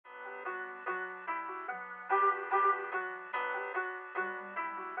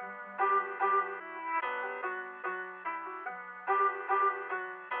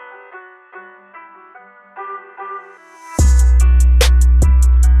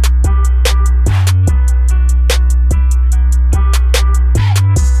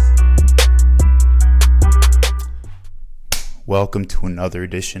welcome to another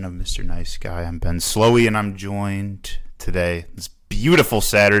edition of Mr. Nice Guy. I'm Ben Slowey, and I'm joined today, this beautiful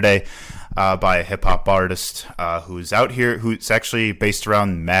Saturday, by a hip-hop artist who's out here, who's actually based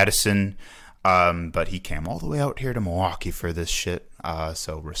around Madison, but he came all the way out here to Milwaukee for this shit,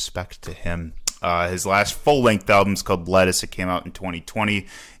 so respect to him. His last full-length album is called Lettuce. It came out in 2020.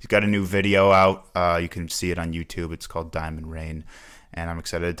 He's got a new video out. You can see it on YouTube. It's called Diamond Rain. And I'm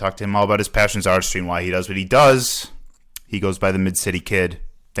excited to talk to him all about his passions, artistry, and why he does what he does. He goes by the Mid-City Kid.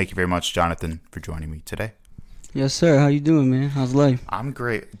 Thank you very much, Jonathan, for joining me today. Yes, sir. How you doing, man? How's life? I'm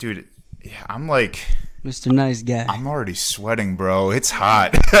great. Dude, I'm like... Mr. Nice Guy. I'm already sweating, bro. It's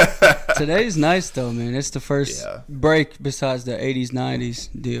hot. Today's nice, though, man. It's the first break besides the 80s, 90s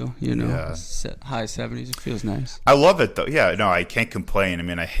deal, you know. Yeah. High 70s. It feels nice. I love it, though. Yeah, no, I can't complain. I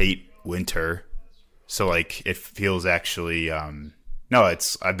mean, I hate winter. So, like, it feels actually... No,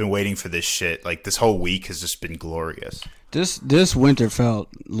 I've been waiting for this shit. Like, this whole week has just been glorious. This winter felt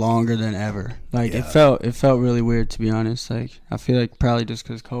longer than ever. Like, it felt really weird, to be honest. Like, I feel like probably just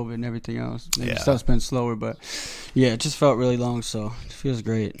because COVID and everything else. Maybe stuff's been slower, but yeah, it just felt really long, so it feels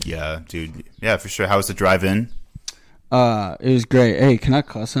great. Yeah, dude. Yeah, for sure. How was the drive-in? It was great. Hey, can I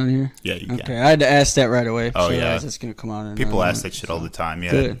cuss on here? Yeah, you can. Okay, I had to ask that right away. Oh, yeah. It's gonna come out. People ask that shit all the time.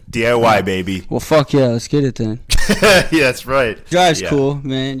 Yeah. Good. DIY, baby. Well, fuck yeah. Let's get it then. Yeah, that's right. Drive's cool,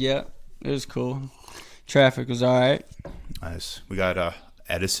 man. Yeah, it was cool. Traffic was all right. Nice. We got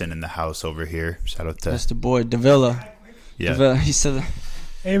Edison in the house over here. Shout out to... That's the boy, Davila. Yeah. Davila, he said...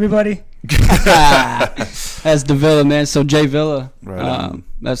 Hey, everybody. That's Davila, man. So, Jay Villa. Right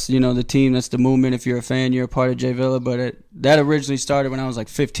that's, the team. That's the movement. If you're a fan, you're a part of Jay Villa. But that originally started when I was like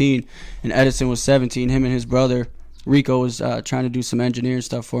 15, and Edison was 17. Him and his brother, Rico, was trying to do some engineering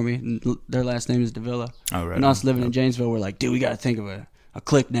stuff for me. And their last name is Davila. Oh, right. And us living in Janesville, we're like, dude, we got to think of a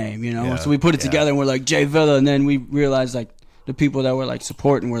click name, Yeah, So we put it together, and we're like, Jay Villa. And then we realized, like, the people that were, like,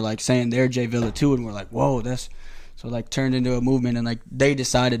 supporting were, like, saying they're Jay Villa, too. And we're like, whoa, that's... So, like, turned into a movement, and, like, they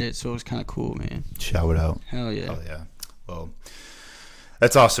decided it, so it was kind of cool, man. Shout it out. Hell yeah. Oh, yeah. Well,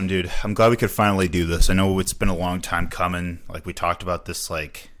 that's awesome, dude. I'm glad we could finally do this. I know it's been a long time coming. Like, we talked about this,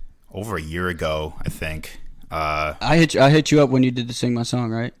 like, over a year ago, I think. I hit you up when you did the Sing My Song,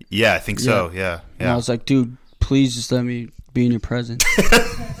 right? Yeah, I think so, yeah. And I was like, dude, please just let me be in your presence.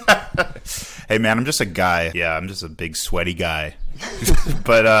 Hey, man, I'm just a guy. Yeah, I'm just a big, sweaty guy.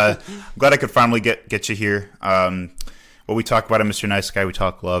 But I'm glad I could finally get you here. What we talk about in Mr. Nice Guy, we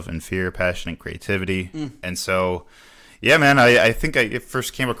talk love and fear, passion and creativity. And so, yeah, man, I think I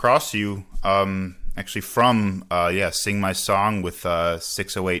first came across you actually from, Sing My Song with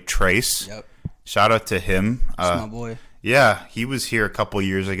 608 Trace. Yep. Shout out to him. That's my boy. Yeah, he was here a couple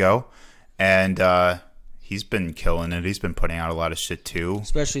years ago, and he's been killing it. He's been putting out a lot of shit, too.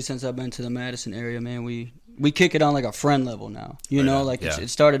 Especially since I've been to the Madison area, man. We kick it on like a friend level now. It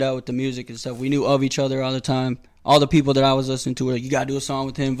started out with the music and stuff. We knew of each other all the time. All the people that I was listening to were like, you got to do a song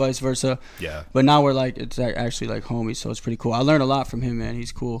with him, vice versa. Yeah. But now we're like, it's actually like homies, so it's pretty cool. I learned a lot from him, man.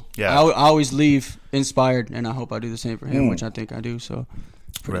 He's cool. Yeah. I always leave inspired, and I hope I do the same for him, which I think I do, so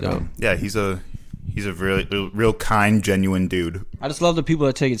pretty dope. Yeah, he's a real kind, genuine dude. I just love the people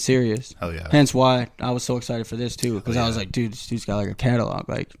that take it serious. Hell yeah. Hence why I was so excited for this too, because I was like, dude, this dude's got like a catalog.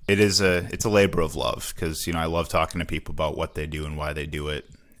 Like, it's a labor of love, because I love talking to people about what they do and why they do it.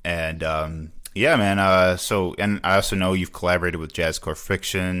 And yeah, man. So, and I also know you've collaborated with Jazzcore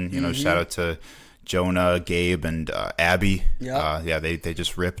Fiction. Shout out to Jonah, Gabe, and Abby. Yeah. They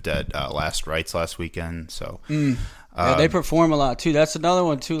just ripped at Last Rites last weekend. So. Yeah, they perform a lot too. That's another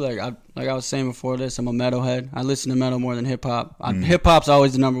one too. Like I was saying before this, I'm a metalhead. I listen to metal more than hip hop. Hip hop's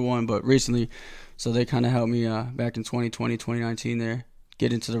always the number one, but recently, so they kind of helped me back in 2020, 2019 there,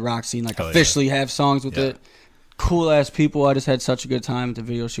 get into the rock scene, officially have songs with it. Cool ass people. I just had such a good time at the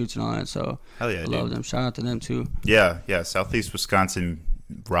video shoots and all that. So hell yeah, I love them. Shout out to them too. Yeah. Southeast Wisconsin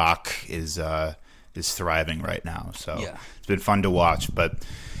rock is thriving right now. So it's been fun to watch, but.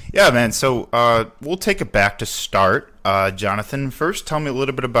 Yeah, man. So we'll take it back to start. Jonathan, first tell me a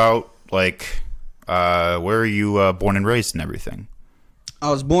little bit about, like, where are you born and raised and everything?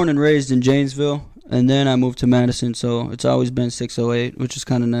 I was born and raised in Janesville, and then I moved to Madison, so it's always been 608, which is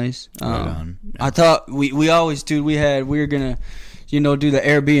kind of nice. Right on. Yeah. I thought we always, dude, we were going to, do the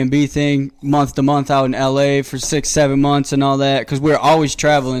Airbnb thing month to month out in L.A. for 6-7 months and all that, because we were always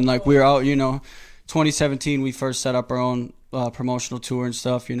traveling. Like, we were out, 2017, we first set up our own promotional tour and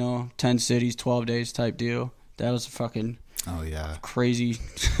stuff, 10 cities, 12 days type deal. That was fucking crazy.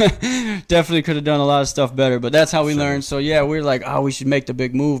 Definitely could have done a lot of stuff better, but that's how we learned. So yeah, we were like, we should make the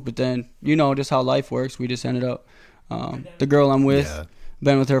big move. But then, just how life works. We just ended up, the girl I'm with,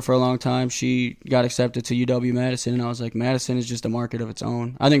 Been with her for a long time. She got accepted to UW-Madison, and I was like, Madison is just a market of its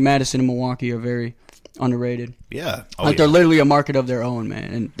own. I think Madison and Milwaukee are very underrated. Yeah. They're literally a market of their own,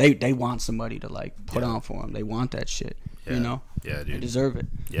 man. And they want somebody to, like, put on for them. They want that shit, you know? Yeah, dude. They deserve it.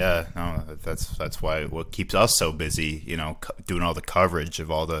 Yeah, no, that's why what keeps us so busy, you know, doing all the coverage of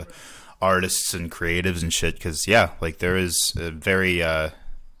all the artists and creatives and shit. Because like there is a very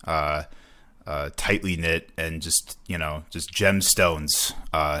tightly knit and just gemstones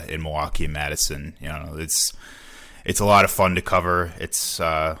in Milwaukee and Madison. You know, it's a lot of fun to cover. It's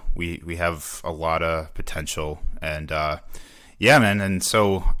we have a lot of potential, and man. And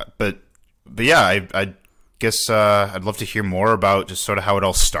so, but yeah, I guess I'd love to hear more about just sort of how it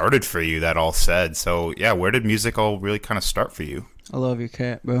all started for you. That all said, so yeah, where did music all really kind of start for you? I love your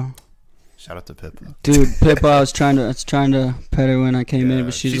cat, bro. Shout out to Pippa. Dude, Pippa, I was trying to pet her when I came in,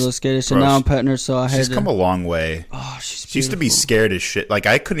 but she's a little scared. So now I'm petting her, so I had to. She's come a long way. Oh, she's beautiful. She used to be scared as shit. Like,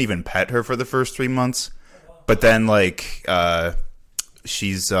 I couldn't even pet her for the first 3 months. But then, like,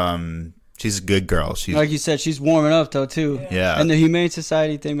 she's a good girl. She's, like you said, she's warming up, though, too. Yeah. And the Humane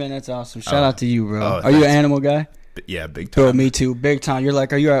Society thing, man, that's awesome. Shout out to you, bro. Oh, are you an animal guy? Yeah, big time. Bro, me too. Big time. You're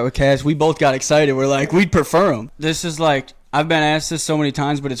like, are you all right with cats? We both got excited. We're like, we'd prefer them. This is like, I've been asked this so many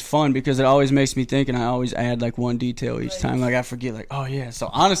times, but it's fun because it always makes me think, and I always add like one detail each time. Like I forget, like, oh yeah. So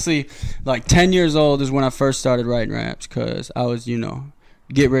honestly, like 10 years old is when I first started writing raps because I was,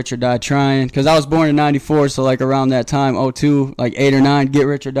 get rich or die trying. Because I was born in '94, so like around that time, '02, like 8 or 9, get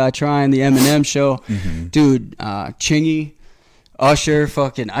rich or die trying. The Eminem show, dude, Chingy. Usher,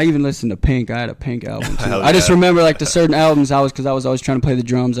 I even listened to Pink. I had a Pink album too. I just remember like the certain albums because I was always trying to play the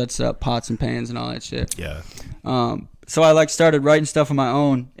drums. I'd set up pots and pans and all that shit. Yeah. So I like started writing stuff on my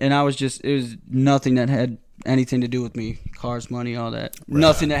own, and it was nothing that had anything to do with me. Cars, money, all that. Right.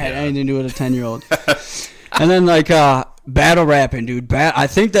 Nothing that had anything to do with a 10-year-old. And then like battle rapping, dude. I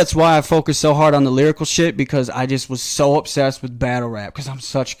think that's why I focus so hard on the lyrical shit because I just was so obsessed with battle rap because I'm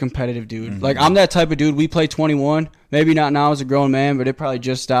such a competitive dude. Mm-hmm. Like I'm that type of dude. We play 21. Maybe not now as a grown man, but it probably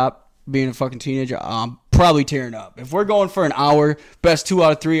just stopped being a fucking teenager. I'm probably tearing up. If we're going for an hour, best 2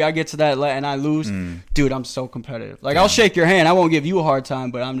 out of 3, I get to that and I lose. Dude, I'm so competitive. Like I'll shake your hand. I won't give you a hard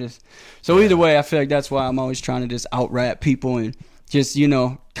time, but I'm just so either way. I feel like that's why I'm always trying to just out rap people and just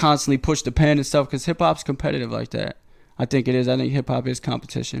constantly push the pen and stuff because hip hop's competitive like that. I think it is. I think hip hop is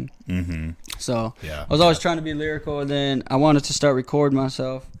competition. Mm-hmm. So I was always trying to be lyrical, and then I wanted to start recording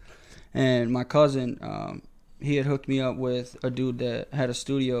myself. And my cousin, he had hooked me up with a dude that had a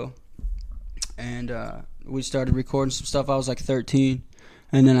studio, and we started recording some stuff. I was like 13,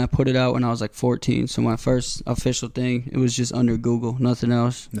 and then I put it out when I was like 14. So my first official thing, it was just under Google, nothing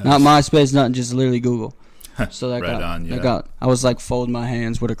else. Nice. Not MySpace, nothing, just literally Google. So that I was like folding my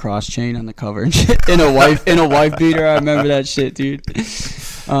hands with a cross chain on the cover and shit in a wife beater. I remember that shit, dude.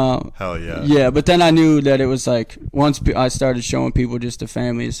 Hell yeah. Yeah, but then I knew that it was like once I started showing people just the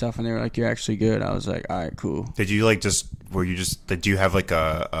family and stuff, and they were like, "You're actually good." I was like, "All right, cool." Did you did you have like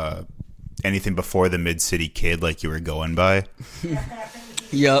a anything before the Mid City Kid like you were going by?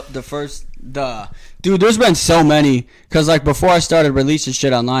 Yep, dude, there's been so many, because like before I started releasing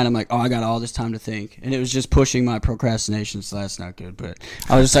shit online, I'm like, oh, I got all this time to think, and it was just pushing my procrastination, so that's not good, but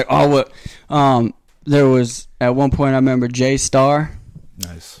I was just like, oh, what, there was, at one point I remember J Star.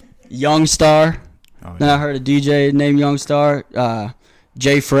 Nice. Young Star. Oh, yeah. Then I heard a DJ named Young Star,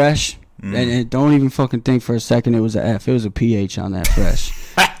 J Fresh, and don't even fucking think for a second it was a F, it was a PH on that Fresh.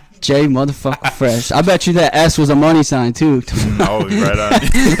 J motherfucker Fresh. I bet you that S was a money sign too. Oh, right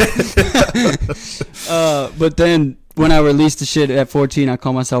on. But then when I released the shit at 14, I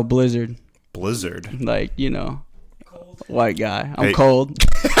called myself Blizzard. Blizzard. Like, white guy. I'm cold.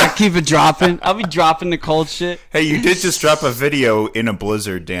 I keep it dropping. I'll be dropping the cold shit. Hey, you did just drop a video in a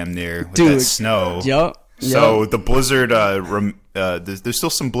blizzard damn near with that snow. Yup. So the blizzard, there's still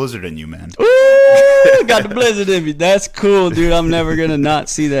some blizzard in you, man. Ooh, got the blizzard in me. That's cool, dude. I'm never going to not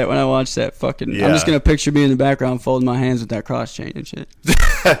see that when I watch that fucking... Yeah. I'm just going to picture me in the background folding my hands with that cross chain and shit.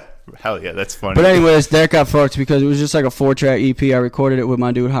 Hell yeah, that's funny. But anyways, that got fucked because it was just like a 4-track EP. I recorded it with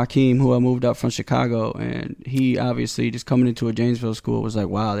my dude Hakeem, who I moved up from Chicago, and he obviously just coming into a Janesville school was like,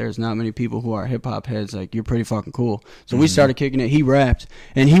 wow, there's not many people who are hip-hop heads. Like, you're pretty fucking cool. So we started kicking it. He rapped,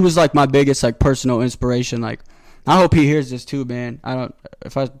 and he was like my biggest like personal inspiration. Like, I hope he hears this too, man.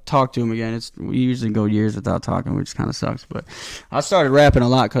 If I talk to him again, we usually go years without talking, which kind of sucks. But I started rapping a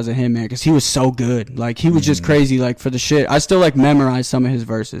lot because of him, man, because he was so good. Like, he was just crazy, like, for the shit. I still, like, memorize some of his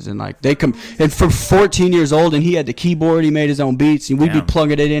verses. And, like, and for 14 years old, and he had the keyboard, he made his own beats, and we'd be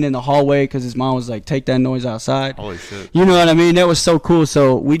plugging it in the hallway because his mom was like, take that noise outside. Holy shit. You know what I mean? That was so cool.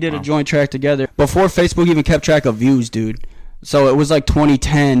 So we did a joint track together. Before Facebook even kept track of views, dude. So it was like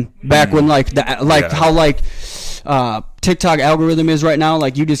 2010, back when like how like TikTok algorithm is right now.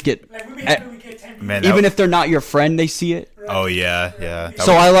 Like you just get, Man, even if they're not your friend, they see it. Oh yeah.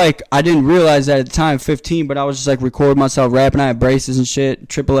 So I didn't realize that at the time, 15, but I was just like recording myself rapping. I had braces and shit,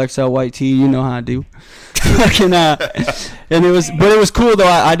 triple XL white tee. You know how I do. Fucking and it was cool though.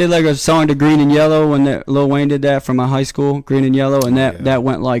 I did like a song to Green and Yellow when Lil Wayne did that from my high school, Green and Yellow, and that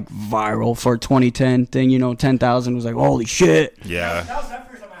went like viral for a 2010 thing. 10,000 was like holy shit. Yeah.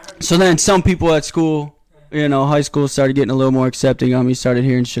 So then some people at school, high school, started getting a little more accepting of me, started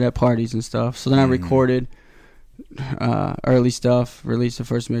hearing shit at parties and stuff. So then I recorded early stuff, released the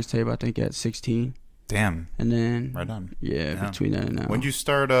first mixtape I think at 16. Damn. And then right on. Yeah, between then and now. When did you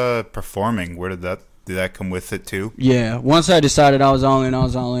start performing? Where did that come with it too? Yeah, once I decided I was all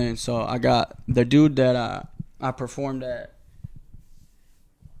in. So I got the dude that I performed at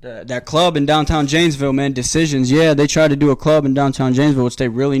that club in downtown Janesville, man. Decisions. Yeah, they tried to do a club in downtown Janesville, which they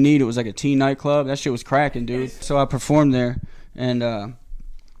really need. It was like a teen nightclub. That shit was cracking, dude. So I performed there, and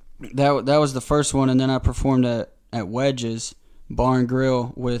that was the first one. And then I performed at Wedges Bar and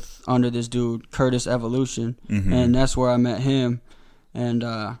Grill under this dude Curtis Evolution, and that's where I met him. And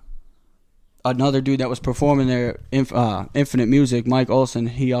another dude that was performing there, Infinite Music, Mike Olson.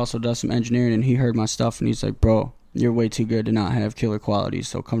 He also does some engineering, and he heard my stuff, and he's like, "Bro, you're way too good to not have killer qualities,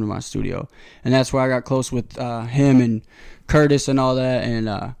 so come to my studio." And that's where I got close with him and Curtis and all that.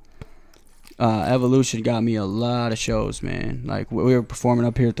 And Evolution got me a lot of shows, man. Like we were performing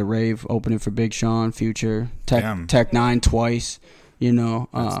up here at the Rave, opening for Big Sean, Future, Tech 9 twice.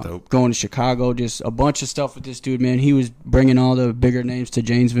 That's dope. Going to Chicago, just a bunch of stuff with this dude, man. He was bringing all the bigger names to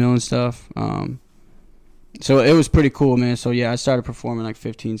Janesville and stuff. So it was pretty cool, man. So yeah, I started performing like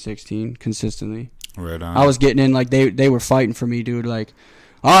 15, 16 consistently. Right on. I was getting in, like they were fighting for me, dude. Like,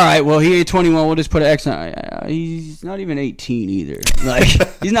 all right, well he ain't 21. We'll just put an X on. He's not even 18 either. Like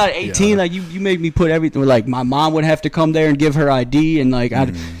he's not 18. Yeah. Like you made me put everything. Like my mom would have to come there and give her ID, and like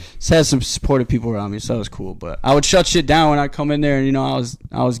I'd had some supportive people around me, so it was cool. But I would shut shit down when I come in there, and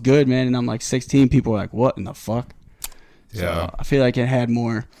I was good, man. And I'm like 16. People were like, "What in the fuck?" Yeah. So I feel like it had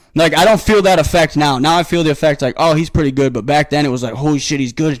more. Like I don't feel that effect now. Now I feel the effect like, oh, he's pretty good. But back then it was like, holy shit,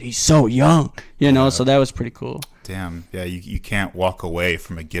 he's good and he's so young. So that was pretty cool. Damn. Yeah, you can't walk away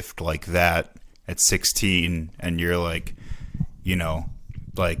from a gift like that at 16 and you're like,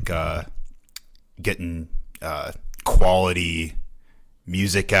 getting quality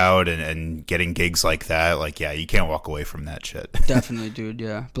music out and getting gigs like that. Like, yeah, you can't walk away from that shit. Definitely, dude.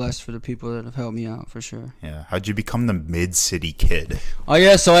 Yeah. Blessed for the people that have helped me out, for sure. Yeah. How'd you become the Mid-City Kid? Oh,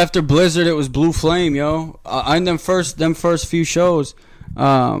 yeah. So after Blizzard, it was Blue Flame, yo. In them first few shows,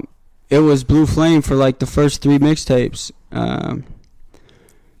 it was Blue Flame for like the first 3 mixtapes.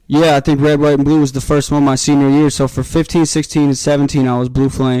 Yeah, I think Red, White, and Blue was the first one my senior year. So for 15, 16, and 17, I was Blue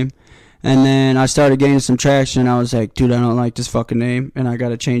Flame. And then I started gaining some traction. I was like, dude, I don't like this fucking name, and I got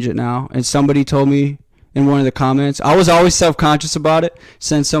to change it now. And somebody told me in one of the comments, I was always self-conscious about it,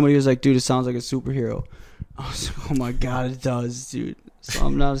 since somebody was like, dude, it sounds like a superhero. I was like, oh my God, it does, dude. So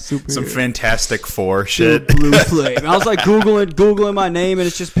I'm not a superhero. Some Fantastic Four shit. Blue Flame. I was like Googling my name, and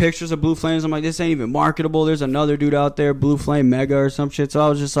it's just pictures of Blue Flames. I'm like, this ain't even marketable. There's another dude out there, Blue Flame Mega or some shit. So I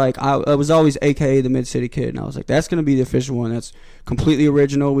was just like, I was always AKA the Mid-City Kid. And I was like, that's going to be the official one. That's completely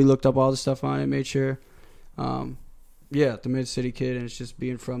original. We looked up all the stuff on it, made sure. The Mid-City Kid, and it's just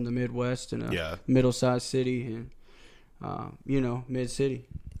being from the Midwest and a middle-sized city and, mid-city.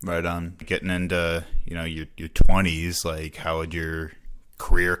 Right on. Getting into, your 20s, like, how would your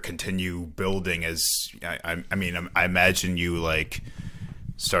career continue building as I imagine you like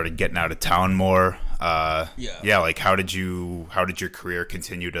started getting out of town more. Like how did your career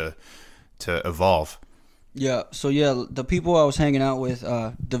continue to evolve? Yeah, so the people I was hanging out with,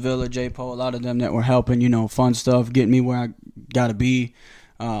 Davila, J-Po, a lot of them that were helping, fun stuff, getting me where I gotta be,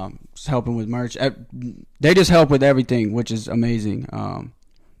 helping with merch. They just help with everything, which is amazing.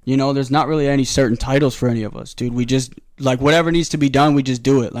 There's not really any certain titles for any of us, dude. We just, like, whatever needs to be done, we just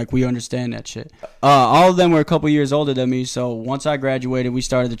do it. Like, we understand that shit. All of them were a couple years older than me, so once I graduated, we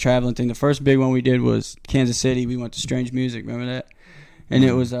started the traveling thing. The first big one we did was Kansas City. We went to Strange Music, remember that? And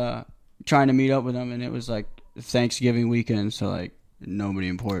it was trying to meet up with them, and it was, like, Thanksgiving weekend, so, like, nobody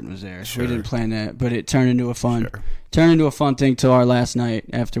important was there. Sure. We didn't plan that, but it turned into a fun thing till our last night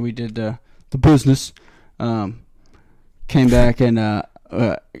after we did the business. Came back and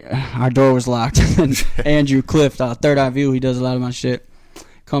our door was locked. And Andrew Clift, Third Eye View, he does a lot of my shit,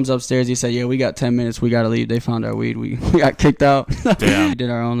 comes upstairs. He said, yeah, we got 10 minutes. We got to leave. They found our weed. We got kicked out. Damn. We did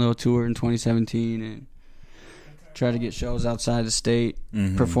our own little tour in 2017 and Try to get shows outside the state,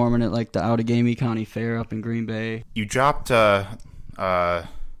 Mm-hmm. performing at like the Outagamie County Fair up in Green Bay. You dropped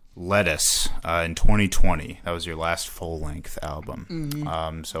Lettuce in 2020. That was your last full-length album.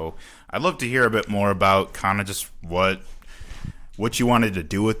 Mm-hmm. So I'd love to hear a bit more about kind of just what you wanted to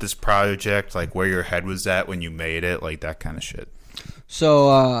do with this project, like where your head was at when you made it, like that kind of shit.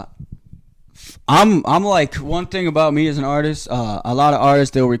 So I'm like, one thing about me as an artist, a lot of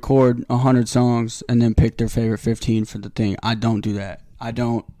artists, they'll record 100 songs and then pick their favorite 15 for the thing. I don't do that.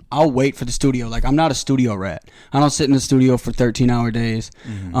 I'll wait for the studio. Like, I'm not a studio rat. I don't sit in the studio for 13-hour days.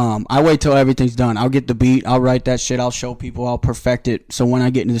 Mm-hmm. I wait till everything's done. I'll get the beat. I'll write that shit. I'll show people. I'll perfect it. So when I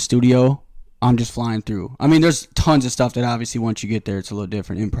get into the studio, I'm just flying through. I mean, there's tons of stuff that obviously once you get there, it's a little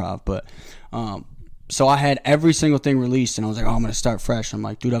different improv. But so I had every single thing released, and I was like, oh, I'm going to start fresh. I'm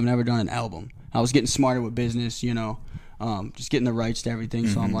like, dude, I've never done an album. I was getting smarter with business, you know, just getting the rights to everything.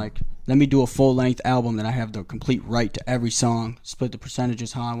 So I'm like, let me do a full-length album that I have the complete right to every song, split the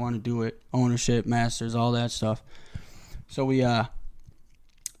percentages how I want to do it, ownership, masters, all that stuff. So we,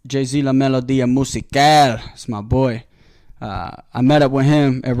 Jay-Z La Melodia Musical, it's my boy. I met up with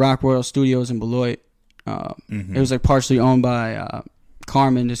him at Rock Royal Studios in Beloit. It was like partially owned by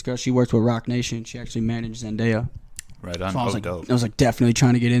Carmen, this girl. She worked with Rock Nation. She actually managed Zendaya. Right on. So I was like, dope. I was like definitely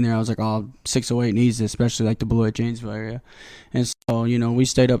trying to get in there. I was like, oh, 608 needs this, especially like the Beloit Janesville area. And so, you know, we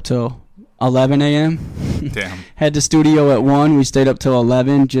stayed up till 11 a.m. Damn. Had the studio at 1. We stayed up till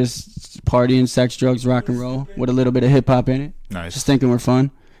 11, just partying, sex, drugs, rock and roll with a little bit of hip hop in it. Nice. Just thinking we're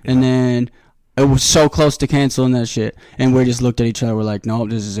fun. And then it was so close to canceling that shit. And we just looked at each other. We're like, no,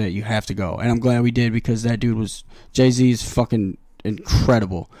 this is it. You have to go. And I'm glad we did, because that dude was, Jay-Z's fucking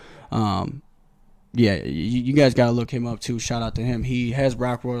incredible. Yeah, you guys got to look him up, too. Shout out to him. He has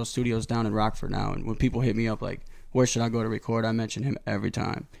Rock Royal Studios down in Rockford now. And when people hit me up, like, where should I go to record, I mention him every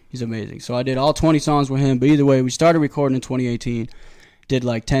time. He's amazing. So I did all 20 songs with him. But either way, we started recording in 2018. Did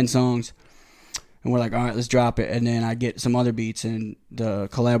like 10 songs. And we're like, all right, let's drop it. And then I get some other beats, and the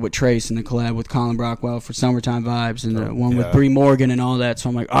collab with Trace and the collab with Colin Brockwell for Summertime Vibes, and the one with Bree Morgan and all that. So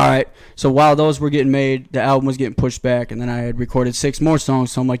I'm like, all right. So while those were getting made, the album was getting pushed back, and then I had recorded 6 more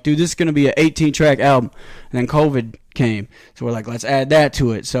songs. So I'm like, dude, this is going to be an 18-track album. And then COVID came. So we're like, let's add that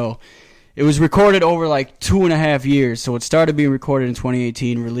to it. So it was recorded over like 2.5 years. So it started being recorded in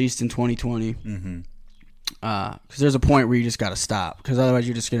 2018, released in 2020. Mm-hmm. Because there's a point where you just gotta stop, because otherwise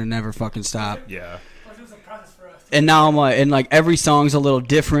you're just gonna never fucking stop. Yeah. And now I'm like, and like every song's a little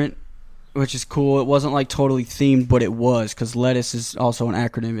different, which is cool. It wasn't like totally themed, but it was, because Lettuce is also an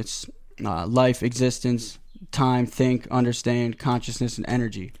acronym. It's life, existence, time, think, understand, consciousness, and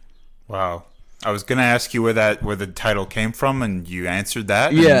energy. Wow. I was gonna ask you where the title came from, and you answered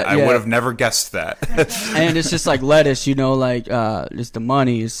that. Yeah, I would have never guessed that. And it's just like lettuce, you know, like it's the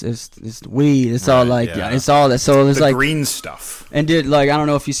money, it's the weed, it's all like it's all that. So it's the like green stuff. And did like, I don't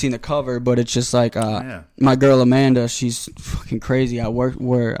know if you've seen the cover, but it's just like my girl Amanda, she's fucking crazy. I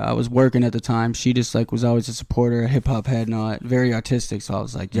was working at the time. She just like was always a supporter, a hip hop head and all that, very artistic. So I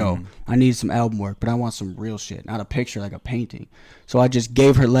was like, yo, I need some album work, but I want some real shit, not a picture, like a painting. So I just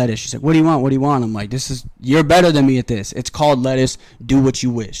gave her lettuce. She's like, what do you want? What do you want? I'm like, you're better than me at this. It's called Lettuce. Do what you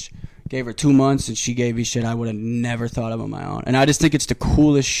wish. Gave her 2 months, and she gave me shit I would have never thought of on my own. And I just think it's the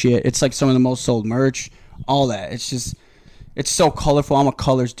coolest shit. It's like some of the most sold merch, all that. It's just, it's so colorful. I'm a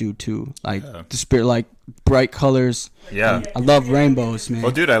colors dude too. Like the spirit, like bright colors. Yeah. I love rainbows, man.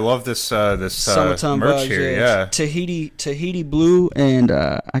 Well, dude, I love this Summertime merch vibes, here. Yeah. Tahiti blue, and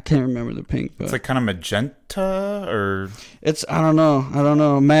I can't remember the pink. But It's like kind of magenta, or it's I don't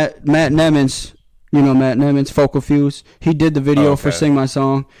know. Matt Nemens. You know Matt Nemens, Focal Fuse. He did the video for Sing My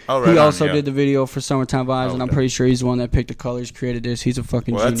Song. Oh, right he on, also yeah. did the video for Summertime Vibes, and I'm pretty sure he's the one that picked the colors, created this. He's a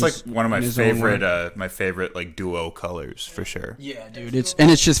fucking well, genius. that's like one of my in his own way. favorite like duo colors for sure. Yeah, dude. It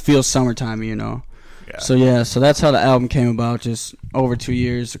just feels summertime, you know. Yeah. So that's how the album came about. Just over 2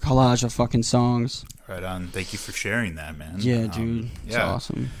 years, a collage of fucking songs. Right on. Thank you for sharing that, man. Yeah, dude. It's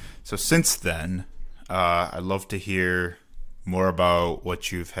awesome. So since then, I'd love to hear more about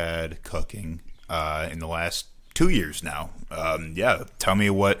what you've had cooking in the last 2 years now. Tell me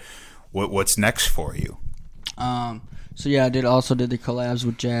what's next for you. So yeah, I also did the collabs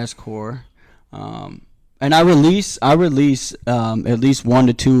with Jazzcore. And I release at least 1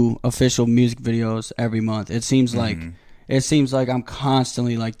 to 2 official music videos every month. It seems like I'm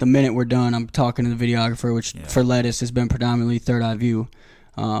constantly, like, the minute we're done, I'm talking to the videographer, which for Lettuce has been predominantly Third Eye View.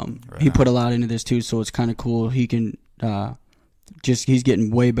 He put a lot into this too, so it's kind of cool. He can he's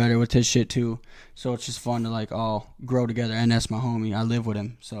getting way better with his shit too. So it's just fun to like all grow together. And that's my homie. I live with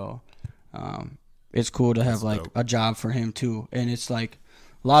him, so it's cool to have like a job for him too. And it's like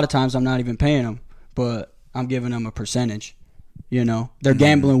a lot of times I'm not even paying him, but I'm giving them a percentage. You know, they're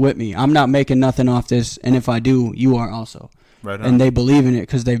gambling with me. I'm not making nothing off this, and if I do, you are also. Right on. And they believe in it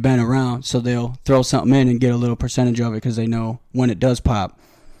because they've been around, so they'll throw something in and get a little percentage of it because they know when it does pop.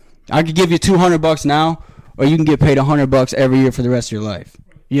 I could give you $200 now, or you can get paid $100 every year for the rest of your life.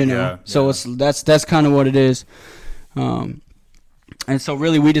 You know, Yeah, so that's kind of what it is. And so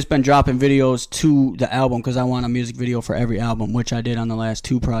really, we just been dropping videos to the album because I want a music video for every album, which I did on the last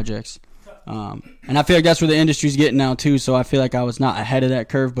 2 projects. And I feel like that's where the industry's getting now too. So I feel like I was not ahead of that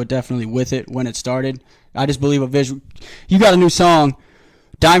curve, but definitely with it when it started. I just believe a visual. You got a new song,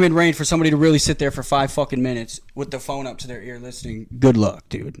 Diamond Rain, for somebody to really sit there for 5 fucking minutes with the phone up to their ear listening. Good luck,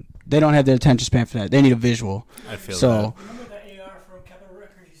 dude. They don't have the attention span for that. They need a visual. I feel so. Remember that AR from Capitol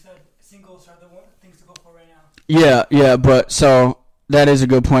Records? You said singles are the things to go for right now. Yeah, but so that is a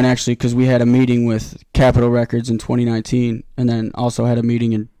good point actually, because we had a meeting with Capitol Records in 2019, and then also had a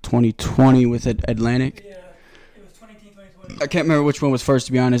meeting in 2020 with Atlantic. Yeah, it was 2019, 2020. I can't remember which one was first,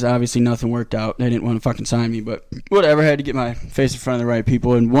 to be honest. Obviously, nothing worked out. They didn't want to fucking sign me, but whatever. I had to get my face in front of the right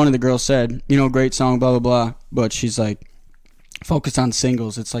people. And one of the girls said, you know, great song, blah, blah, blah. But she's like, focus on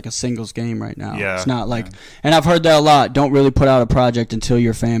singles. It's like a singles game right now. Yeah, It's not like, and I've heard that a lot. Don't really put out a project until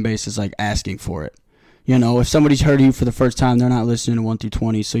your fan base is like asking for it. You know, if somebody's heard you for the first time, they're not listening to 1 through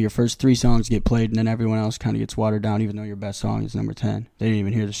 20. So your first 3 songs get played, and then everyone else kind of gets watered down, even though your best song is number 10. They didn't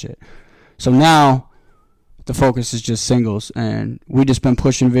even hear the shit. So now the focus is just singles, and we just been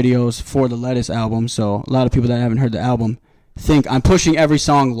pushing videos for the Lettuce album. So a lot of people that haven't heard the album think I'm pushing every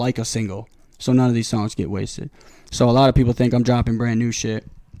song like a single, so none of these songs get wasted. So a lot of people think I'm dropping brand new shit.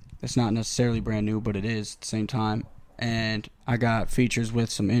 It's not necessarily brand new, but it is at the same time. And I got features with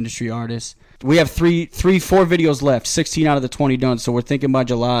some industry artists. We have 4 videos left, 16 out of the 20 done. So we're thinking by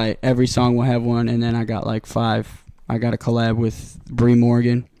July, every song will have one. And then I got like 5. I got a collab with Bree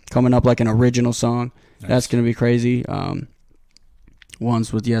Morgan coming up, like an original song. Nice. That's going to be crazy.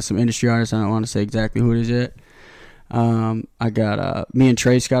 One's with, some industry artists. I don't want to say exactly who it is yet. I got, me and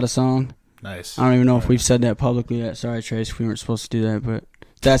Trace got a song. Nice. I don't even know if we've said that publicly yet. Sorry, Trace, we weren't supposed to do that, but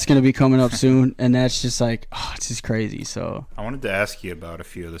that's going to be coming up soon, and that's just like, it's just crazy. So I wanted to ask you about a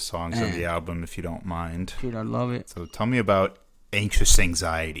few of the songs of the album, if you don't mind. Dude, I love it. So tell me about Anxious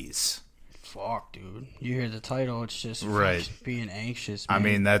Anxieties. Fuck, dude. You hear the title, it's just right. Being anxious, man. I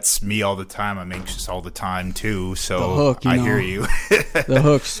mean, that's me all the time. I'm anxious all the time, too, so the hook, I hear you. The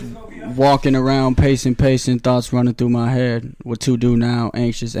hook's walking around, pacing, thoughts running through my head. What to do now?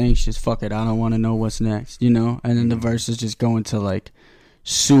 Anxious, fuck it, I don't want to know what's next, And then the verses just go into, like,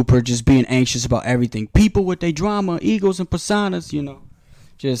 super just being anxious about everything. People with their drama, egos, and personas,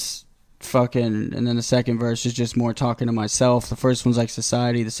 Just fucking, and then the second verse is just more talking to myself. The first one's like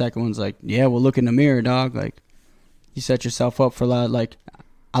society. The second one's like, yeah, well, look in the mirror, dog. Like, you set yourself up for a lot. Like,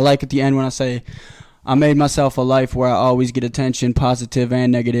 I like at the end when I say, I made myself a life where I always get attention, positive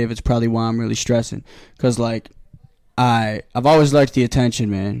and negative. It's probably why I'm really stressing. Because, like, I've always liked the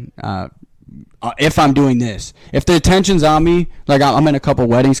attention, man. If I'm doing this, if the attention's on me, like I'm in a couple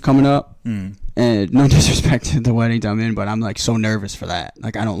weddings coming up, and no disrespect to the weddings I'm in, but I'm like so nervous for that.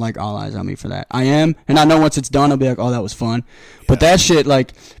 Like I don't like all eyes on me for that. I am, and I know once it's done, I'll be like, oh, that was fun. But that shit,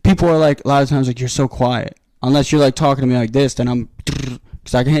 like people are like a lot of times like you're so quiet. Unless you're like talking to me like this, then I'm,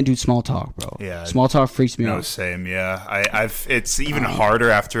 because I can't do small talk, bro. Yeah, small talk freaks me out. No, same. Yeah, I've. It's even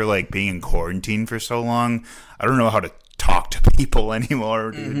harder after like being in quarantine for so long. I don't know how to talk to people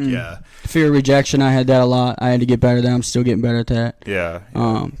anymore, dude. Mm-hmm. Yeah. Fear of rejection, I had that a lot. I had to get better at that. I'm still getting better at that. Yeah.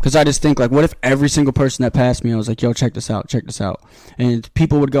 Because I just think, like, what if every single person that passed me, I was like, yo, check this out. And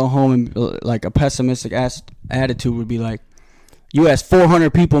people would go home and, like, a pessimistic attitude would be like, you asked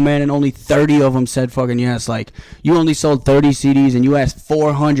 400 people, man, and only 30 of them said fucking yes. Like, you only sold 30 CDs and you asked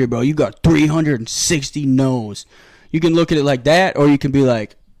 400, bro. You got 360 no's. You can look at it like that, or you can be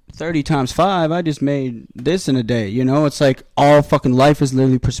like, 30 times 5, I just made this in a day, It's like all fucking life is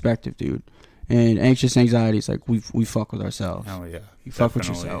literally perspective, dude. And anxious anxiety is like we fuck with ourselves. Oh yeah. You fuck with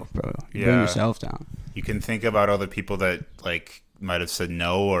yourself, bro. You bring yourself down. You can think about other people that like might have said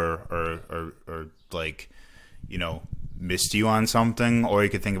no or like, missed you on something, or you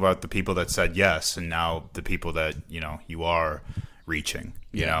could think about the people that said yes and now the people that, you are reaching,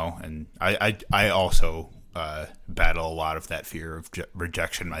 and I also battle a lot of that fear of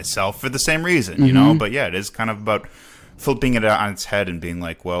rejection myself for the same reason, but yeah, it is kind of about flipping it on its head and being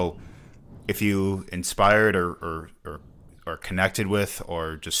like, well, if you inspired or connected with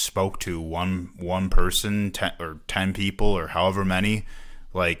or just spoke to one person, 10 or 10 people or however many,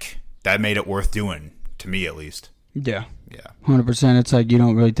 like that made it worth doing, to me at least. Yeah 100%. It's like you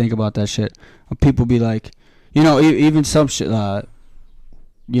don't really think about that shit. People be like, even some shit,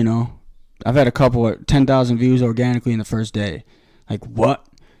 I've had a couple of 10,000 views organically in the first day. Like, what?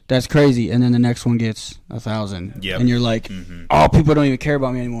 That's crazy. And then the next one gets 1,000. Yep. And you're like, oh, people don't even care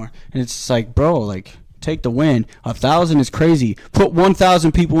about me anymore. And it's like, bro, like, take the win. 1,000 is crazy. Put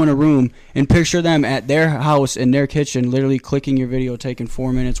 1,000 people in a room and picture them at their house in their kitchen, literally clicking your video, taking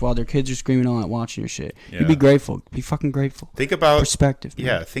 4 minutes while their kids are screaming all that watching your shit. Yeah. You'd be grateful. Be fucking grateful. Think about Perspective. Man.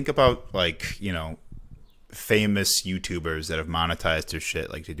 Yeah, think about like, famous YouTubers that have monetized their shit,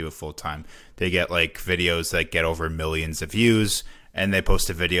 like they do it full time. They get like videos that get over millions of views, and they post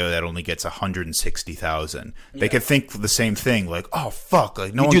a video that only gets 160,000. They could think the same thing, like, oh fuck,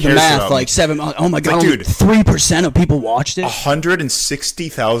 like no one cares do the math, about like me. 7. Oh my god, like, only dude, 3% of people watched it.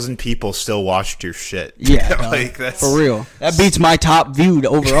 160,000 people still watched your shit. Yeah, like that's for real. That beats my top viewed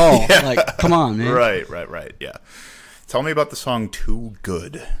overall. Yeah. Like, come on, man. Right. Yeah. Tell me about the song "Too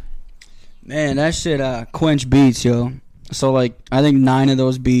Good." Man, that shit Quench beats, yo. So like, I think 9 of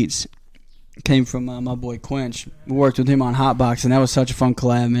those beats came from my boy Quench. We worked with him on Hotbox, and that was such a fun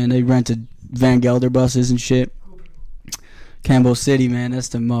collab, man. They rented Van Gelder buses and shit. Campbell City, man, that's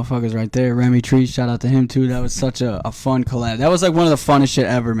the motherfuckers right there. Remy Tree, shout out to him too. That was such a fun collab. That was like one of the funnest shit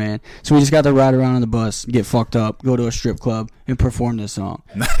ever, man. So we just got to ride around on the bus, get fucked up, go to a strip club, and perform this song.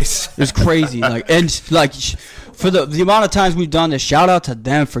 Nice. It was crazy, like, and like for the amount of times we've done this, shout out to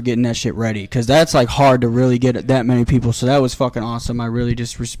them for getting that shit ready, because that's like hard to really get that many people. So that was fucking awesome. I really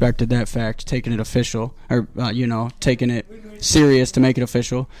just respected that fact, taking it official, or taking it serious to make it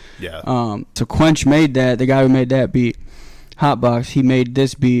official. Yeah. So Quench made that. The guy who made that beat, Hotbox, he made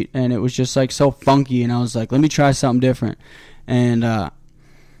this beat, and it was just like so funky, and I was like, let me try something different. And I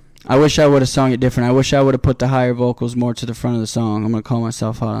wish I would have sung it different. I wish I would have put the higher vocals more to the front of the song. I'm gonna call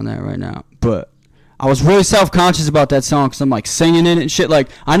myself out on that right now, but I was really self-conscious about that song because I'm like singing in it and shit. Like,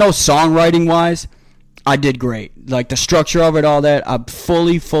 I know songwriting wise I did great, like the structure of it, all that I'm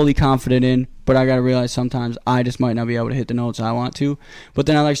fully confident in, but I gotta realize sometimes I just might not be able to hit the notes I want to. But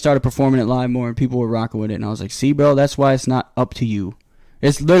then I like started performing it live more, and people were rocking with it, and I was like, see bro, that's why it's not up to you.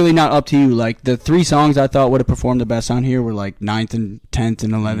 It's literally not up to you. Like, the 3 songs I thought would have performed the best on here were like 9th and 10th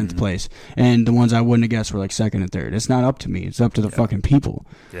and 11th place, and the ones I wouldn't have guessed were like 2nd and 3rd. It's not up to me, it's up to the fucking people.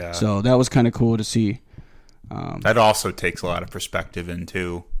 Yeah. So that was kind of cool to see. That also takes a lot of perspective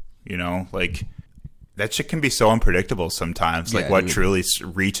into, like, that shit can be so unpredictable sometimes. Like, Yeah, what dude. truly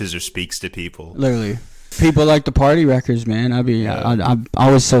reaches or speaks to people. Literally. People like the party records, man.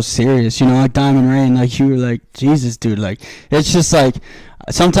 I was so serious, like Diamond Rain, like you were like, Jesus, dude, like, it's just like,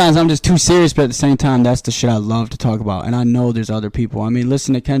 sometimes I'm just too serious, but at the same time, that's the shit I love to talk about, and I know there's other people. I mean,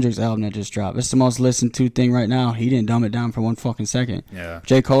 listen to Kendrick's album that just dropped. It's the most listened to thing right now. He didn't dumb it down for 1 fucking second. Yeah.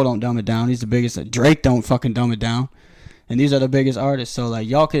 J. Cole don't dumb it down. He's the biggest. Drake don't fucking dumb it down. And these are the biggest artists, so like,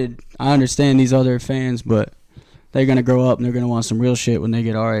 I understand these other fans, but they're gonna grow up and they're gonna want some real shit when they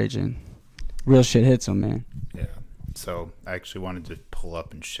get our age, and real shit hits them, man. Yeah. So I actually wanted to pull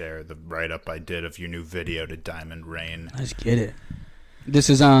up and share the write-up I did of your new video to Diamond Rain. Let's get it. This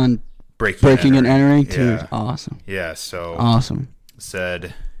is on Breaking and Entering, dude. Yeah. Awesome. Yeah, so Awesome.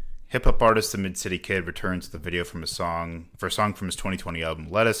 said, hip-hop artist The Mid-City Kid returns to the video for a song from his 2020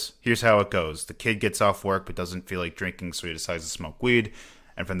 album, Lettuce. Here's how it goes. The kid gets off work but doesn't feel like drinking, so he decides to smoke weed.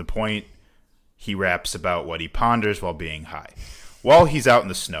 And from the point, he raps about what he ponders while being high. While he's out in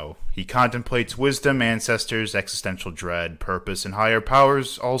the snow, he contemplates wisdom, ancestors, existential dread, purpose, and higher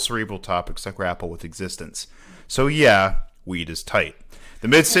powers, all cerebral topics that grapple with existence. So yeah, weed is tight. The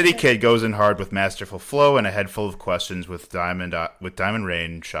Mid-City Kid goes in hard with masterful flow and a head full of questions with Diamond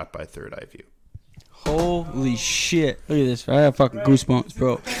Rain shot by Third Eye View. Holy shit. Look at this. I have fucking goosebumps,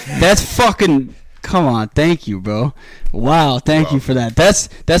 bro. That's fucking... Come on. Thank you, bro. Wow. Thank you for that.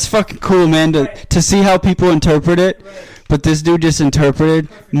 That's fucking cool, man, to see how people interpret it. But this dude just interpreted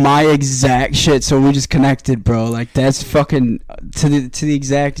my exact shit, so we just connected, bro. Like, that's fucking to the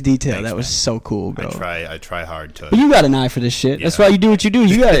exact detail. Thanks, that was man. so cool, bro. I try hard to. But you got an eye for this shit. That's Yeah. why you do what you do.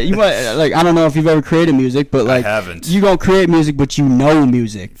 You might, like, I don't know if you've ever created music, but like, I haven't. you gonna create music, but you know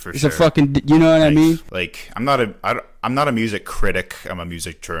music. For it's sure. a fucking, you know what I mean? Like, I'm not a music critic. I'm a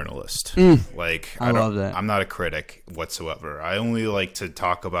music journalist. Like, I love that. I'm not a critic whatsoever. I only like to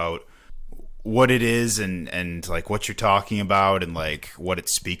talk about what it is and like what you're talking about and like what it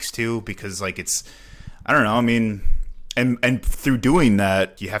speaks to, because like it's, I don't know. I mean, and through doing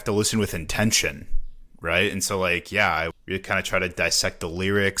that, you have to listen with intention, right? And so like, yeah, I really kind of try to dissect the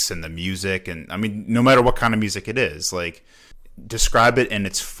lyrics and the music, and I mean, no matter what kind of music it is, like, describe it in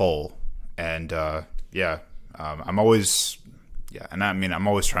its full. And I'm always, and I mean, I'm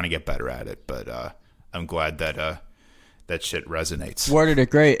always trying to get better at it, but I'm glad that that shit resonates. Worded it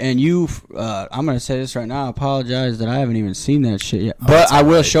great, and I'm gonna say this right now. I apologize that I haven't even seen that shit yet, but I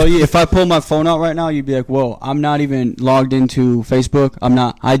will right. show you. If I pull my phone out right now, you'd be like, "Whoa!" I'm not even logged into Facebook. I'm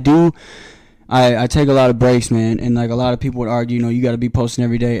not. I take a lot of breaks, man, and like a lot of people would argue, you got to be posting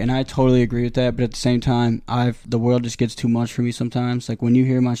every day, and I totally agree with that. But at the same time, the world just gets too much for me sometimes. Like when you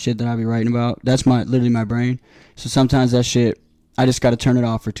hear my shit that I be writing about, that's literally my brain. So sometimes that shit, I just got to turn it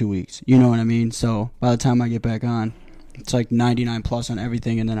off for 2 weeks. You know what I mean? So by the time I get back on, it's like 99 plus on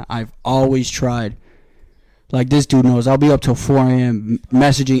everything, and then I've always tried. Like this dude knows, I'll be up till 4 a.m.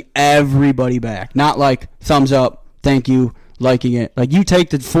 messaging everybody back. Not like thumbs up, thank you, liking it. Like you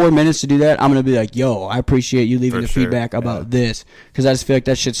take the 4 minutes to do that, I'm gonna be like, yo, I appreciate you leaving the feedback about this, because I just feel like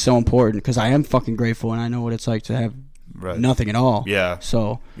that shit's so important, because I am fucking grateful and I know what it's like to have nothing at all. Yeah.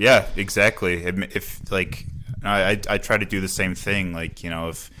 So yeah, exactly. If like I try to do the same thing. Like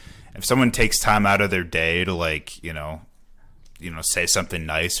if someone takes time out of their day to like say something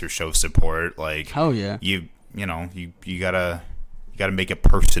nice or show support, like hell yeah, you gotta make it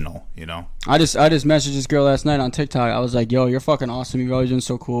personal. I just messaged this girl last night on TikTok. I was like, yo, you're fucking awesome. You've always been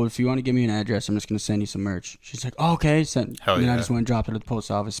so cool. If you want to give me an address, I'm just going to send you some merch. She's like, oh, okay. And then I just went and dropped it at the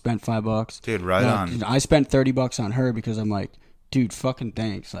post office, spent $5. Dude, right on. I spent $30 on her because I'm like, dude, fucking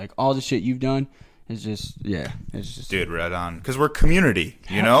thanks. Like, all the shit you've done is just, it's just. Dude, right on. Because we're community,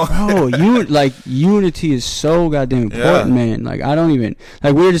 Bro, unity is so goddamn important, man. Like, I don't even,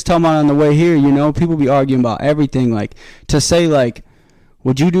 like, we were just talking about on the way here, people be arguing about everything. Like, to say, like,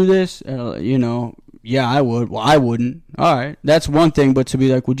 would you do this? Yeah, I would. Well, I wouldn't. All right. That's one thing. But to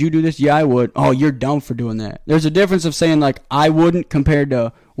be like, would you do this? Yeah, I would. Oh, you're dumb for doing that. There's a difference of saying, like, I wouldn't compared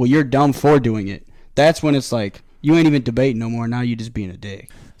to, well, you're dumb for doing it. That's when it's like, you ain't even debating no more. Now you just being a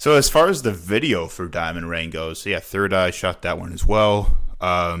dick. So as far as the video for Diamond Rain goes, Third Eye shot that one as well.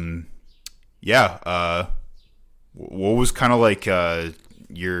 What was kind of like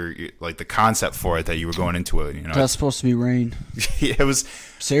your like the concept for it that you were going into it? That's supposed to be rain. It was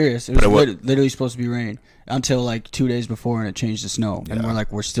serious. It was literally supposed to be rain until like 2 days before, and it changed to snow. And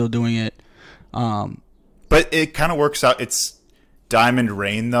we're still doing it. But it kind of works out. It's Diamond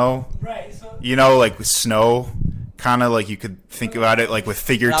Rain though, right? So like with snow. Kind of like you could think about it like with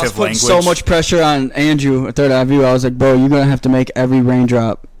figurative language. So much pressure on Andrew at Third Eye View. I was like, bro, you're gonna have to make every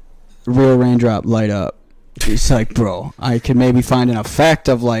real raindrop light up. He's like, bro, I could maybe find an effect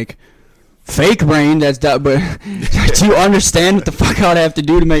of like fake rain but do you understand what the fuck I would have to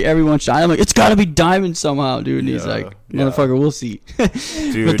do to make everyone shine? I'm like, it's gotta be diamond somehow, dude. And he's like, motherfucker, we'll see.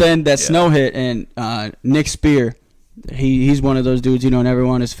 Dude, but then that snow hit, and Nick Spear, he's one of those dudes, never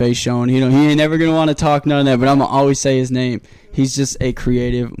want his face shown. He ain't never gonna want to talk none of that, but I'm gonna always say his name. He's just a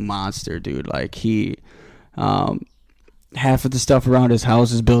creative monster, dude. Like he half of the stuff around his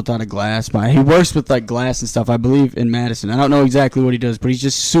house is built out of glass. He works with like glass and stuff, I believe, in Madison. I don't know exactly what he does, but he's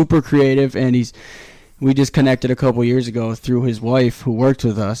just super creative, and we just connected a couple years ago through his wife who worked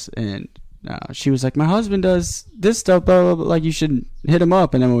with us, and she was like, my husband does this stuff, blah, blah, blah, like you should hit him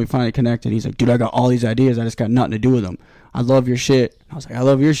up. And then when we finally connected, he's like, dude, I got all these ideas, I just got nothing to do with them. I love your shit. I was like, I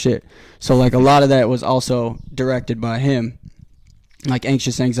love your shit. So like a lot of that was also directed by him. Like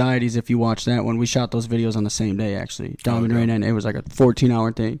Anxious Anxieties, if you watch that one, we shot those videos on the same day, actually. Diamond Rain, and it was like a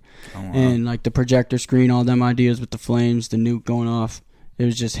 14-hour thing. Oh, wow. And like the projector screen, all them ideas with the flames, the nuke going off, it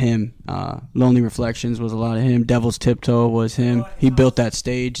was just him. Lonely Reflections was a lot of him. Devil's Tiptoe was him. He built that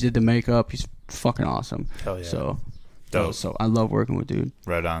stage, did the makeup. He's fucking awesome. Hell yeah. So, dope. So I love working with dude.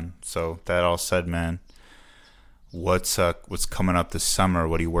 Right on. So that all said, man, what's coming up this summer?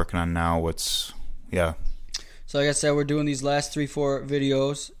 What are you working on now? So like I said, we're doing these last 3-4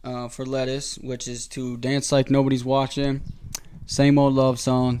 videos for Lettuce, which is to Dance Like Nobody's Watching, Same Old Love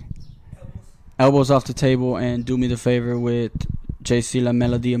Song, Elbows Off the Table, and Do Me the Favor with JC La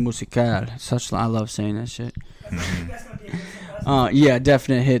Melodía Musical. I love saying that shit. Yeah,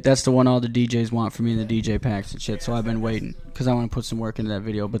 definite hit. That's the one all the DJs want from me in the DJ packs and shit. So I've been waiting because I want to put some work into that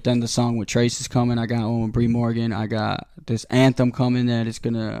video. But then the song with Trace is coming. I got one with Bree Morgan. I got this anthem coming that is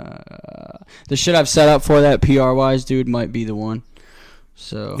gonna. The shit I've set up for that PR wise, dude, might be the one.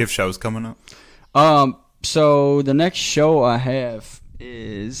 So. You have shows coming up? So the next show I have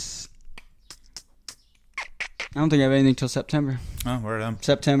is. I don't think I have anything till September. Oh, word up.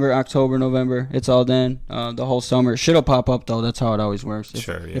 September, October, November. It's all done. The whole summer. Shit'll pop up, though. That's how it always works.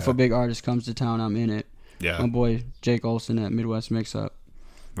 If a big artist comes to town, I'm in it. Yeah. My boy Jake Olsen at Midwest Mix Up.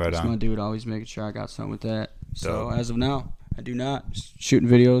 Right That's on. my dude, always making sure I got something with that. So, as of now, I do not. Just shooting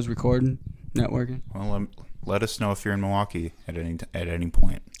videos, recording, networking. Well, let us know if you're in Milwaukee at any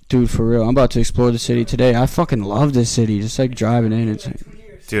point. Dude, for real. I'm about to explore the city today. I fucking love this city. Just like driving in. It's like,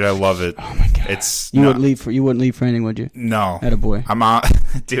 Dude, I love it. Oh my god. You wouldn't leave for anything, would you? No. Attaboy. I'm on,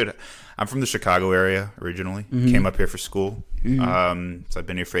 dude. I'm from the Chicago area originally. Came up here for school. So I've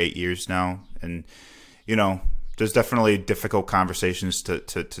been here for 8 years now, and there's definitely difficult conversations to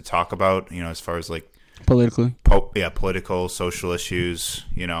talk about. As far as like politically. Political, social issues.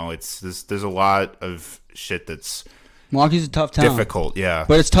 There's a lot of shit that's Milwaukee's a tough town. difficult. Yeah,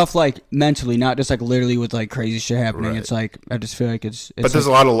 but it's tough like mentally, not just like literally with like crazy shit happening. Right. It's like I just feel like it's but there's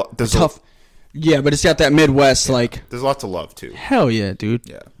like, a lot of there's tough. Yeah, but it's got that Midwest like. there's a lot to love too. Hell yeah, dude.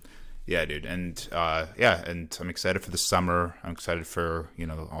 Yeah, dude, and and I'm excited for the summer. I'm excited for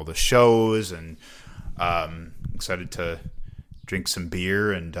all the shows, and excited to drink some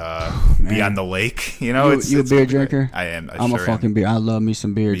beer and be on the lake. You a beer drinker? I am. I'm a fucking beer. I love me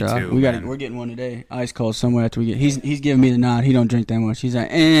some beer, Me dog. too, We're getting one today. Ice cold somewhere after we get. He's giving me the nod. He don't drink that much. He's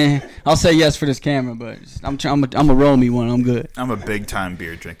like, I'll say yes for this camera, but I'm a roll me one. I'm good. I'm a big time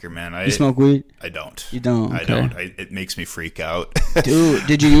beer drinker, man. You smoke weed? I don't. You don't? I Okay. don't. It makes me freak out. Dude,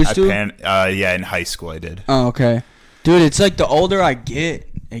 did you used to? Yeah, in high school I did. Oh, okay. Dude, it's like the older I get,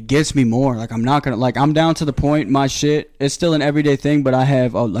 it gets me more. Like I'm not gonna I'm down to the point. My shit, it's still an everyday thing, but I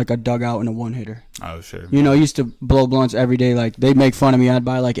have a dugout and a one hitter. Oh sure. I used to blow blunts every day. Like they'd make fun of me. I'd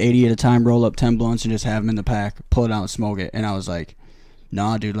buy like 80 at a time, roll up 10 blunts, and just have them in the pack, pull it out, and smoke it. And I was like,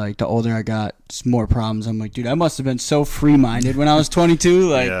 nah, dude. Like the older I got, it's more problems. I'm like, dude, I must have been so free minded when I was 22.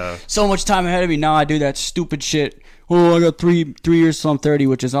 Like so much time ahead of me. Now I do that stupid shit. Oh, I got three years till I'm 30,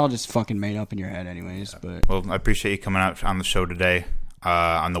 which is all just fucking made up in your head, anyways. But well, I appreciate you coming out on the show today.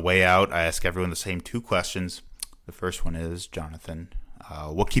 On the way out, I ask everyone the same 2 questions. The first one is, Jonathan,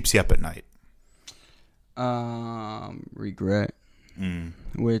 what keeps you up at night? Regret,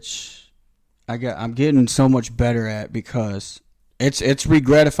 which I'm getting so much better at, because it's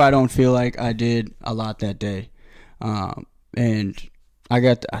regret if I don't feel like I did a lot that day, and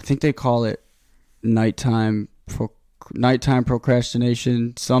I think they call it nighttime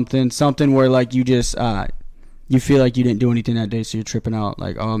procrastination, something where like you just you feel like you didn't do anything that day, so you're tripping out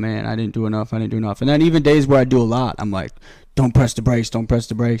like, oh man, I didn't do enough. And then even days where I do a lot, I'm like, don't press the brakes,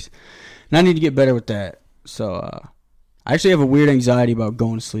 and I need to get better with that. So I actually have a weird anxiety about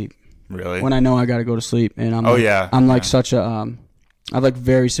going to sleep. Really? When I know I gotta go to sleep, and I'm such a I have like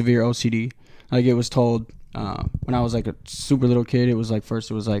very severe OCD. Like it was told when I was like a super little kid, it was like first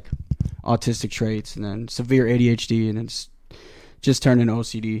it was like autistic traits, and then severe ADHD, and it's just turned into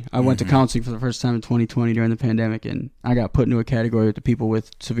OCD. I went to counseling for the first time in 2020 during the pandemic, and I got put into a category with the people with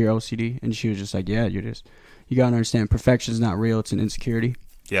severe OCD, and she was just like, yeah, you gotta understand, perfection's not real, it's an insecurity.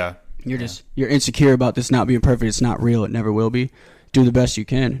 Yeah. You're insecure about this not being perfect, it's not real, it never will be. Do the best you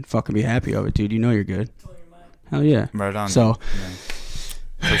can and fucking be happy of it, dude. You know you're good. Hell yeah. Right on. So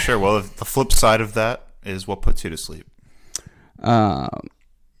for sure. Well, the flip side of that is, what puts you to sleep?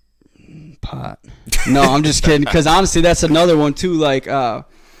 Pot. No, I'm just kidding. Because honestly, that's another one too. Like,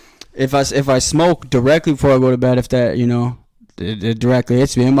 if I smoke directly before I go to bed, if that it directly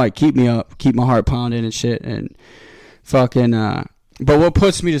hits me, it might keep me up, keep my heart pounding and shit, and fucking. But what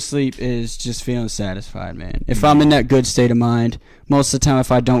puts me to sleep is just feeling satisfied, man. If I'm in that good state of mind, most of the time,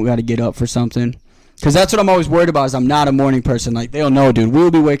 if I don't got to get up for something. Because that's what I'm always worried about, is I'm not a morning person. Like, they'll know, dude. We'll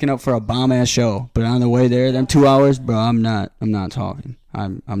be waking up for a bomb-ass show. But on the way there, them 2 hours, bro, I'm not talking.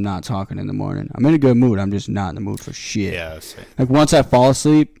 I'm not talking in the morning. I'm in a good mood. I'm just not in the mood for shit. Yeah, same. Like, once I fall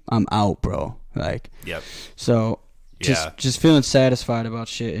asleep, I'm out, bro. Like, yep. So, just feeling satisfied about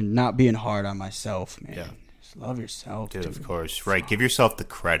shit and not being hard on myself, man. Yeah. Just love yourself, dude. Of course. Right. Give yourself the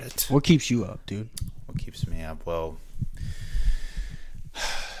credit. What keeps you up, dude? What keeps me up?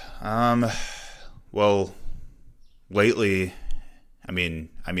 Well, lately, I mean,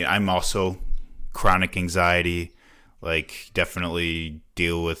 I'm also chronic anxiety. Like, definitely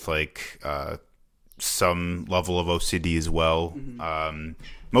deal with like some level of OCD as well.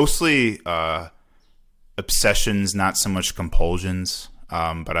 Mostly obsessions, not so much compulsions.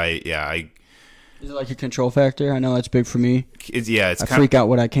 But I. Is it like a control factor? I know that's big for me. It's I freak out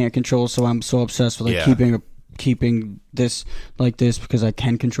what I can't control, so I'm so obsessed with like keeping this like this because I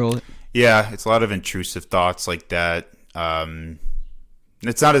can control it. Yeah, it's a lot of intrusive thoughts like that.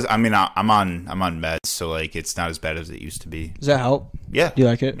 It's not as I'm on meds, so like it's not as bad as it used to be. Does that help? Yeah. Do you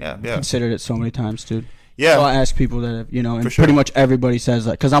like it? Yeah. Considered it so many times, dude. Yeah. So I ask people that have, and For sure. pretty much everybody says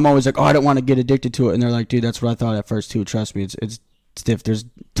that, because I'm always like, oh, I don't want to get addicted to it, and they're like, dude, that's what I thought at first too. Trust me, it's stiff. There's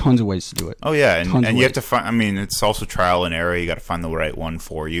tons of ways to do it. Oh yeah, and you have to find. It's also trial and error. You got to find the right one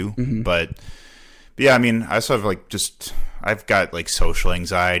for you. But yeah, I also have I've got like social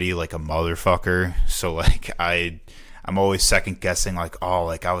anxiety like a motherfucker. So like I'm always second guessing like, oh,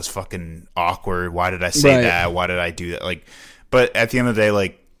 like I was fucking awkward. Why did I say that? Why did I do that? Like, But at the end of the day,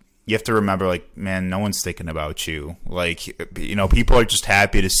 like, you have to remember, like, man, no one's thinking about you. Like, you know, people are just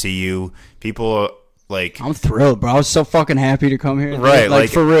happy to see you. People, like, I'm thrilled, bro. I was so fucking happy to come here. Right, like,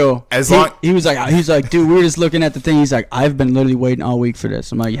 for real. he was like, dude, we were just looking at the thing. He's like, I've been literally waiting all week for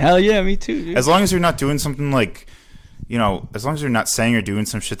this. I'm like, hell yeah, me too, dude. as long as you're not doing something like, you know, as long as you're not saying or doing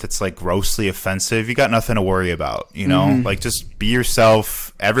some shit that's like grossly offensive, you got nothing to worry about, you know? Like, just be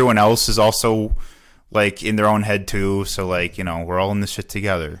yourself. Everyone else is also, like, in their own head too, so, like, you know, we're all in this shit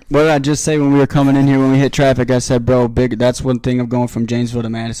together. What did I just say when we were coming in here, when we hit traffic? I said, bro, that's one thing of going from Janesville to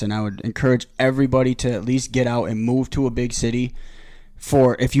Madison. I would encourage everybody to at least get out and move to a big city.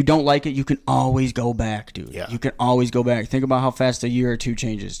 For if you don't like it, you can always go back, dude. Yeah. You can always go back. Think about how fast a year or two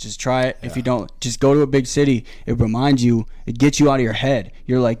changes. Just try it. If you don't, just go to a big city. It reminds you, it gets you out of your head.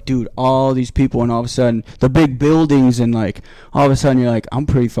 You're like, dude, all these people, and all of a sudden, the big buildings, and like, all of a sudden, you're like, I'm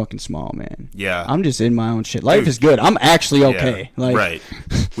pretty fucking small, man. Yeah. I'm just in my own shit. Life is good. I'm actually okay. Yeah, Like, right.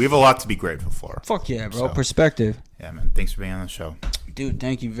 We have a lot to be great for. Fuck yeah, bro. So. Perspective. Yeah, man. Thanks for being on the show. Dude,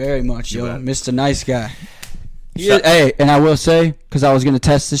 thank you very much, You yo. bet. Mr. Nice Guy. Hey, and I will say, because I was going to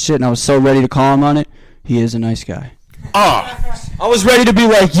test this shit and I was so ready to call him on it, he is a nice guy. Oh, I was ready to be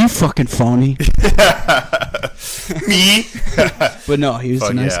like, you fucking phony. me? But no, he was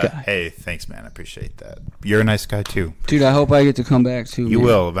Fuck a nice yeah. guy. Hey, thanks, man. I appreciate that. You're a nice guy too. Dude, I hope I get to come back too. You man.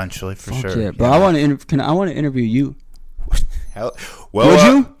 will eventually, for Fuck sure. yeah, bro. Yeah, I want to I want to interview you. Hell, well, Would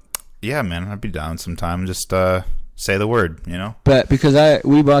you? Yeah, man. I'd be down sometime. Just say the word, you know? But because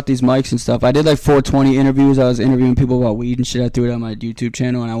we bought these mics and stuff. I did like 420 interviews. I was interviewing people about weed and shit. I threw it on my YouTube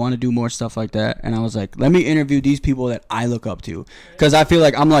channel, and I want to do more stuff like that. And I was like, let me interview these people that I look up to, because I feel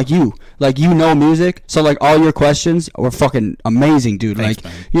like I'm like you. Like, you know music, so like all your questions were fucking amazing, dude. Thanks,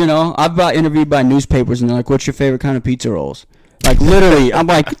 like, man. you know, I've got interviewed by newspapers, and they're like, what's your favorite kind of pizza rolls? Like, literally, I'm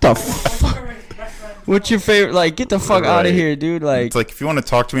like, what the fuck? What's your favorite? Like, get the fuck out Right. of here, dude. Like, It's like, if you want to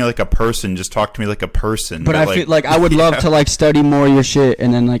talk to me like a person, just talk to me like a person. but I feel like I would love to like study more of your shit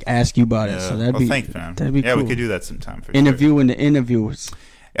and then like ask you about it. Yeah. So that'd Well, be thanks, man. That'd be yeah, cool. we could do that sometime. For Interviewing the interviewers.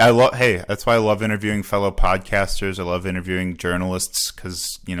 Sure. Hey, that's why I love interviewing fellow podcasters. I love interviewing journalists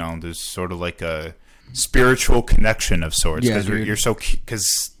because, you know, there's sort of like a spiritual connection of sorts. Yeah, Because dude. you're so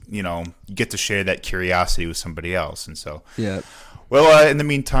because you know you get to share that curiosity with somebody else, and so. Yeah. Well, in the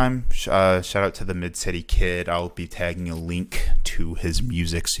meantime, shout out to the Mid City Kid. I'll be tagging a link to his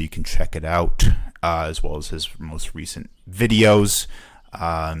music so you can check it out, as well as his most recent videos.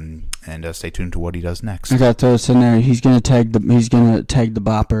 And stay tuned to what he does next. I gotta throw this in there. He's gonna tag the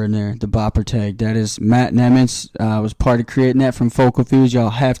bopper in there. The bopper tag. That is Matt Nemitz. Was part of creating that from Focal Fuse. Y'all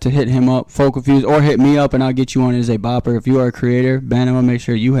have to hit him up, Focal Fuse, or hit me up, and I'll get you on as a bopper. If you are a creator, Ben, I'm gonna make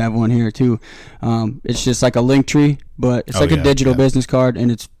sure you have one here too. It's just like a link tree, but it's like a digital business card, and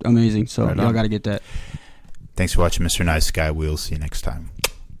it's amazing. So Right y'all on. gotta get that. Thanks for watching, Mr. Nice Guy. We'll see you next time.